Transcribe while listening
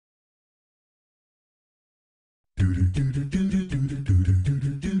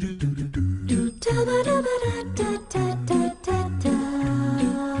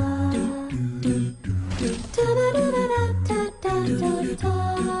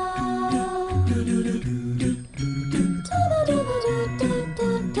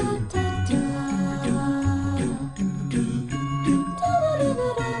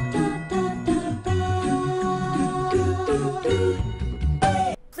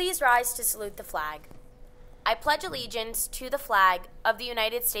Please rise to salute the flag. I pledge allegiance to the flag of the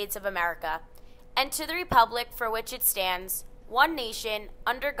United States of America and to the republic for which it stands, one nation,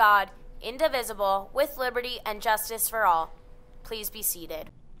 under God, indivisible, with liberty and justice for all. Please be seated.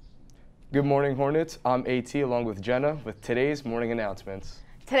 Good morning, Hornets. I'm AT along with Jenna with today's morning announcements.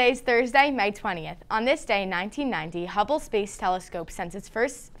 Today's Thursday, May 20th. On this day in 1990, Hubble Space Telescope sends its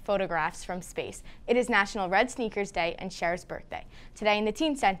first photographs from space. It is National Red Sneakers Day and Cher's birthday. Today in the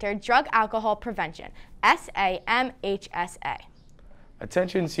Teen Center, Drug Alcohol Prevention, SAMHSA.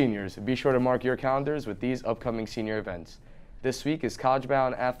 Attention seniors, be sure to mark your calendars with these upcoming senior events. This week is College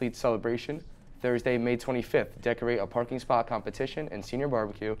Bound Athlete Celebration. Thursday, May 25th, Decorate a Parking Spot Competition and Senior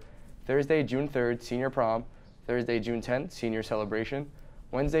Barbecue. Thursday, June 3rd, Senior Prom. Thursday, June 10th, Senior Celebration.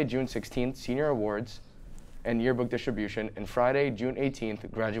 Wednesday, June 16th, Senior Awards and Yearbook Distribution, and Friday, June 18th,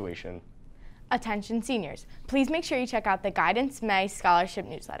 Graduation. Attention seniors, please make sure you check out the Guidance May Scholarship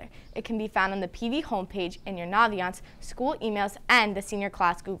Newsletter. It can be found on the PV homepage, in your Naviance, school emails, and the Senior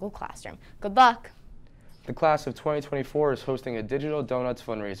Class Google Classroom. Good luck! The class of 2024 is hosting a digital donuts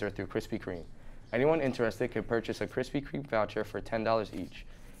fundraiser through Krispy Kreme. Anyone interested can purchase a Krispy Kreme voucher for $10 each.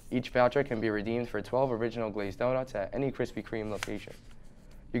 Each voucher can be redeemed for 12 original glazed donuts at any Krispy Kreme location.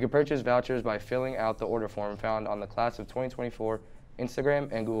 You can purchase vouchers by filling out the order form found on the Class of 2024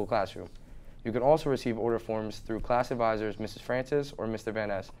 Instagram and Google Classroom. You can also receive order forms through class advisors Mrs. Francis or Mr. Van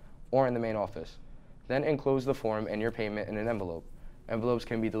Ness, or in the main office. Then enclose the form and your payment in an envelope. Envelopes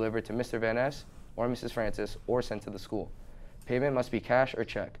can be delivered to Mr. Van Ness or Mrs. Francis or sent to the school. Payment must be cash or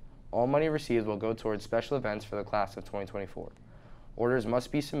check. All money received will go towards special events for the Class of 2024. Orders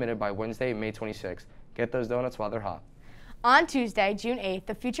must be submitted by Wednesday, May 26th. Get those donuts while they're hot. On Tuesday, June 8th,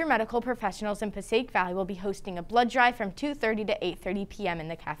 the future medical professionals in Passaic Valley will be hosting a blood drive from 2:30 to 8:30 p.m. in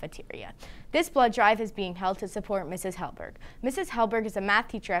the cafeteria. This blood drive is being held to support Mrs. Helberg. Mrs. Helberg is a math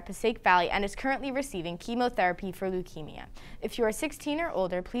teacher at Passaic Valley and is currently receiving chemotherapy for leukemia. If you are 16 or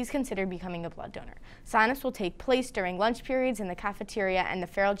older, please consider becoming a blood donor. Sign-ups will take place during lunch periods in the cafeteria and the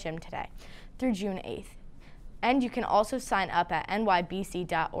Farrell Gym today through June 8th. And you can also sign up at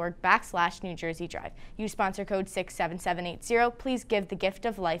nybc.org/New Jersey Drive. Use sponsor code 67780. Please give the gift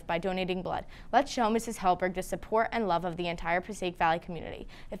of life by donating blood. Let's show Mrs. Helberg the support and love of the entire Passaic Valley community.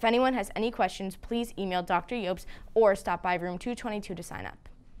 If anyone has any questions, please email Dr. Yopes or stop by room 222 to sign up.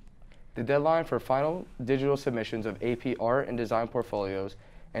 The deadline for final digital submissions of AP Art and Design portfolios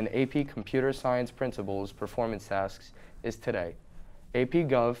and AP Computer Science Principles performance tasks is today. AP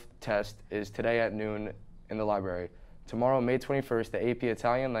Gov test is today at noon in the library. Tomorrow, May 21st, the AP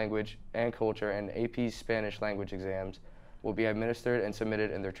Italian Language and Culture and AP Spanish Language exams will be administered and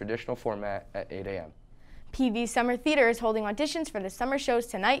submitted in their traditional format at 8 a.m. PV Summer Theater is holding auditions for the summer shows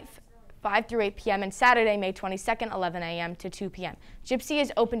tonight, 5 through 8 p.m. and Saturday, May 22nd, 11 a.m. to 2 p.m. Gypsy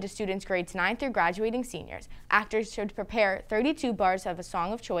is open to students grades 9 through graduating seniors. Actors should prepare 32 bars of a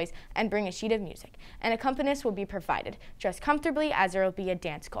song of choice and bring a sheet of music. An accompanist will be provided. Dress comfortably as there will be a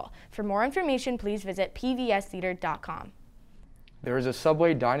dance call. For more information, please visit pvstheater.com. There is a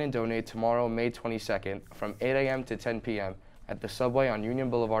Subway Dine and Donate tomorrow, May 22nd, from 8 a.m. to 10 p.m. at the Subway on Union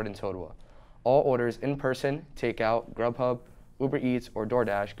Boulevard in Totowa. All orders in person, takeout, Grubhub, Uber Eats, or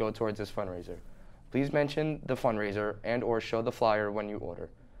DoorDash go towards this fundraiser. Please mention the fundraiser and or show the flyer when you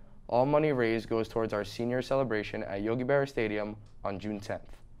order. All money raised goes towards our senior celebration at Yogi Berra Stadium on June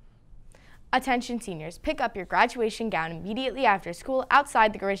 10th. Attention seniors, pick up your graduation gown immediately after school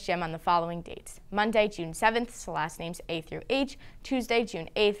outside the Garage Gym on the following dates. Monday, June 7th, so last names A through H. Tuesday, June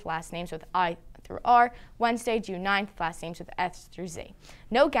 8th, last names with I through R. Wednesday, June 9th, last names with S through Z.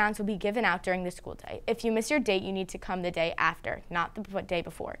 No gowns will be given out during the school day. If you miss your date, you need to come the day after, not the day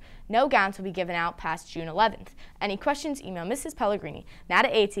before. No gowns will be given out past June 11th. Any questions, email Mrs. Pellegrini, Nat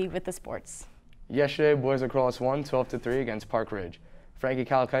AT with the sports. Yesterday, boys lacrosse won 12-3 against Park Ridge. Frankie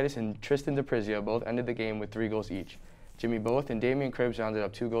Kalakaitis and Tristan DePrizio both ended the game with 3 goals each. Jimmy Both and Damian Cribbs rounded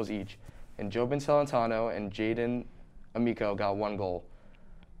up 2 goals each, and Jobin Celentano and Jaden Amico got 1 goal.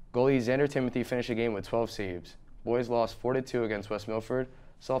 Goalie Xander Timothy finished the game with 12 saves. Boys lost 4-2 against West Milford.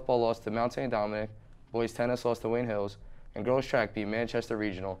 Softball lost to Mount St. Dominic. Boys tennis lost to Wayne Hills. And girls track beat Manchester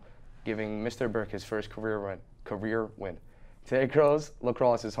Regional, giving Mr. Burke his first career win. Today, girls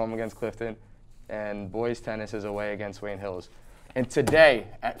lacrosse is home against Clifton. and boys tennis is away against Wayne Hills. And today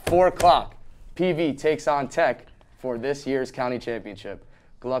at 4 o'clock, PV takes on Tech for this year's county championship.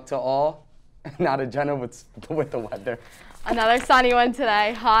 Good luck to all. Now to Jenna with the weather. Another sunny one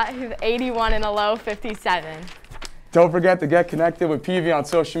today, hot, 81 and a low 57. Don't forget to get connected with PV on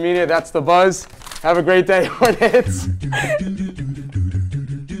social media. That's the buzz. Have a great day. Hornets.